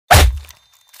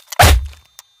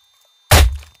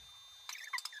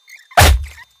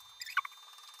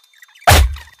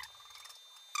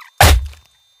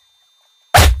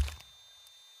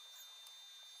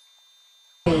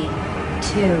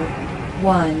2,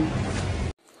 1.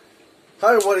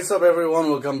 Hi, what is up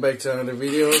everyone? Welcome back to another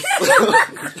video.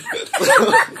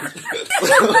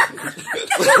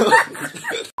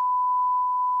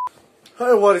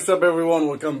 Hi, what is up everyone?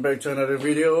 Welcome back to another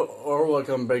video, or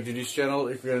welcome back to this channel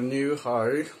if you're new.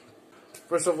 Hi.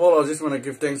 First of all, I just want to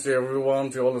give thanks to everyone,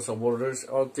 to all the supporters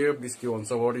out there. Please keep on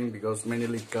supporting because many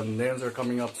leaked contents are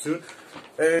coming up soon.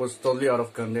 And I was totally out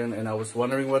of content and I was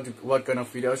wondering what kind of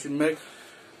video I should make.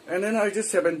 And then I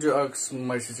just happened to ask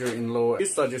my sister-in-law. She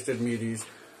suggested me this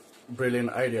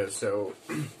brilliant idea. So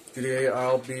today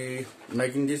I'll be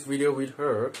making this video with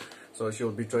her. So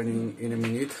she'll be joining in a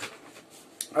minute.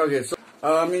 Okay, so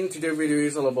today's video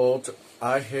is all about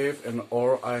I have and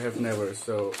or I have never.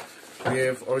 So we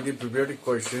have already prepared the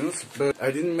questions, but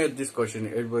I didn't make this question.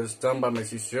 It was done by my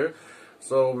sister.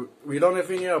 So we don't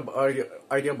have any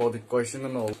idea about the question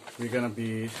and all. We're gonna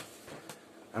be,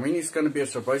 it's gonna be a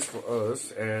surprise for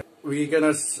us, and we're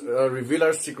gonna reveal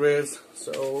our secrets.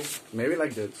 So maybe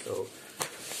like that. So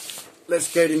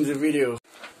let's get into the video.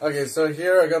 Okay, so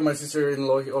here I got my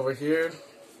sister-in-law over here.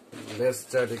 Let's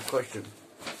start the question.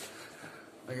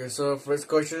 Okay, so first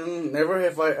question: never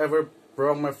have I ever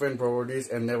brought my friend properties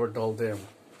and never told them.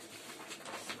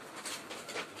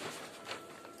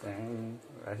 Dang,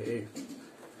 I hate.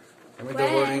 The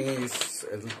wording is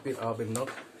a little bit up and up.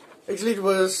 Actually, it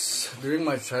was during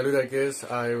my childhood, I guess.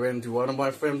 I went to one of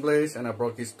my friend's place and I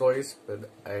broke his toys, but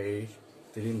I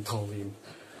didn't tell him.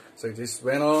 So it just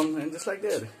went on and just like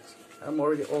that. I'm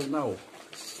already old now.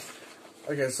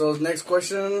 Okay, so next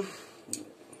question: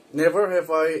 never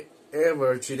have I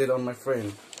ever cheated on my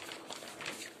friend.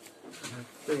 I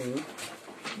think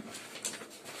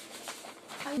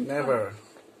never.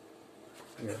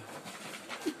 Yeah.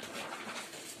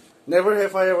 Never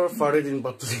have I ever farted in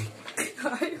public.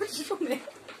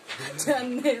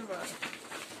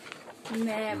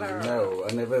 Never. No,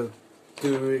 I never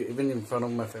do it, even in front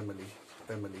of my family.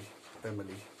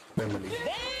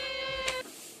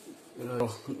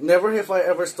 Never have I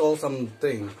ever stole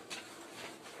something.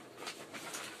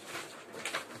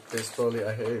 That's probably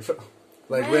I have.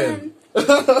 Like when?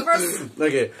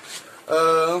 Okay.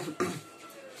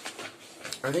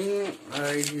 I think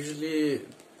I usually,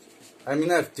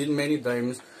 I've did many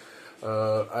times.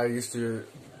 I used to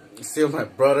steal my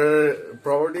brother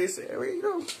properties,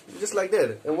 just like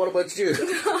that. And what about you?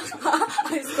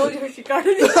 I stole your cigar.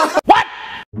 What?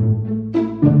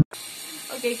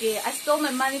 Okay, I stole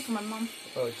my money from my mom.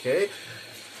 Okay,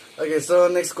 so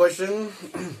next question.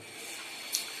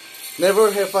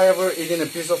 Never have I ever eaten a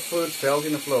piece of food fell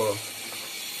in the floor.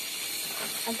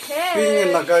 Okay. Being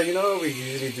in Naga, we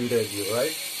usually do that,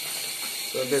 right?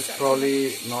 So that's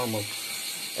probably normal.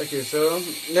 Okay, so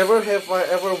never have I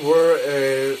ever wore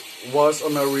a watch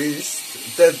on my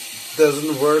wrist that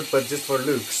doesn't work but just for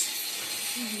looks.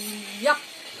 Yup.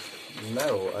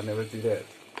 No, I never do that.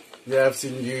 Yeah, I've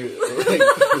seen you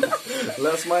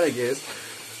last month, I guess.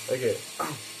 Okay,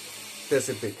 that's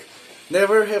a pick.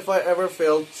 Never have I ever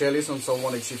felt jealous on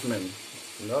someone's achievement.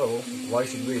 No, why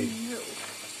should we? No.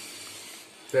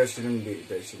 There shouldn't be.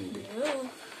 No.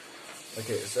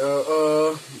 Okay,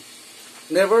 so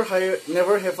never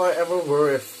have I ever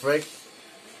wore a fake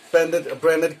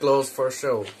branded clothes for a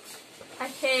show. I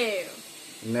have.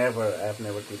 Never, I've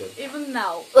never did that. Even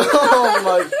now. Oh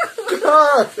my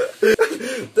god,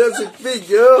 that's a big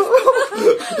girl.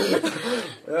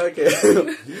 Okay.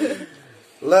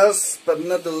 Last but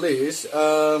not the least,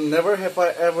 never have I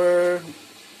ever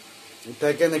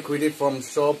taken a credit from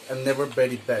shop and never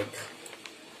paid it back.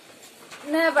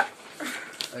 Never.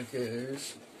 Okay.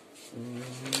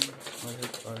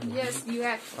 Yes, you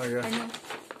have. Oh, yeah. I know.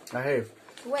 I have.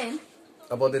 When?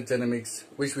 About the dynamics,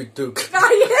 which we took. Ah,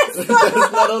 yes.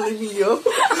 That's not only me, yo.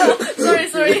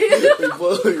 Sorry.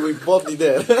 we both did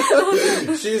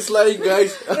that. She's lying,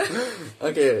 guys.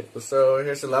 Okay, so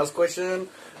here's the last question.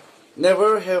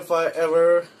 Never have I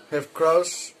ever have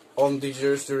crush on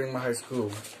teachers during my high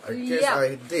school. I guess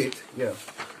I did, yeah.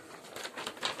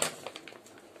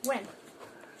 When?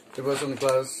 It was in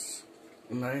class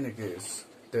 9, I guess.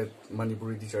 That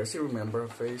Manipuri teacher. I still remember her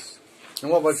face. And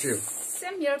what about you?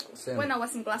 Same year. Same. When I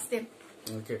was in class 10.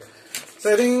 Okay.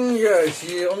 So I think,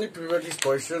 she only prepared this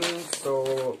question.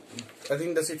 So I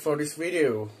think that's it for this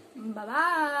video.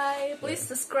 Bye-bye. Please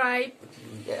subscribe.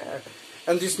 Yeah.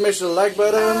 And just smash the like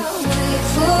button.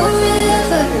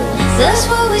 That's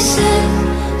what we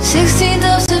said. 16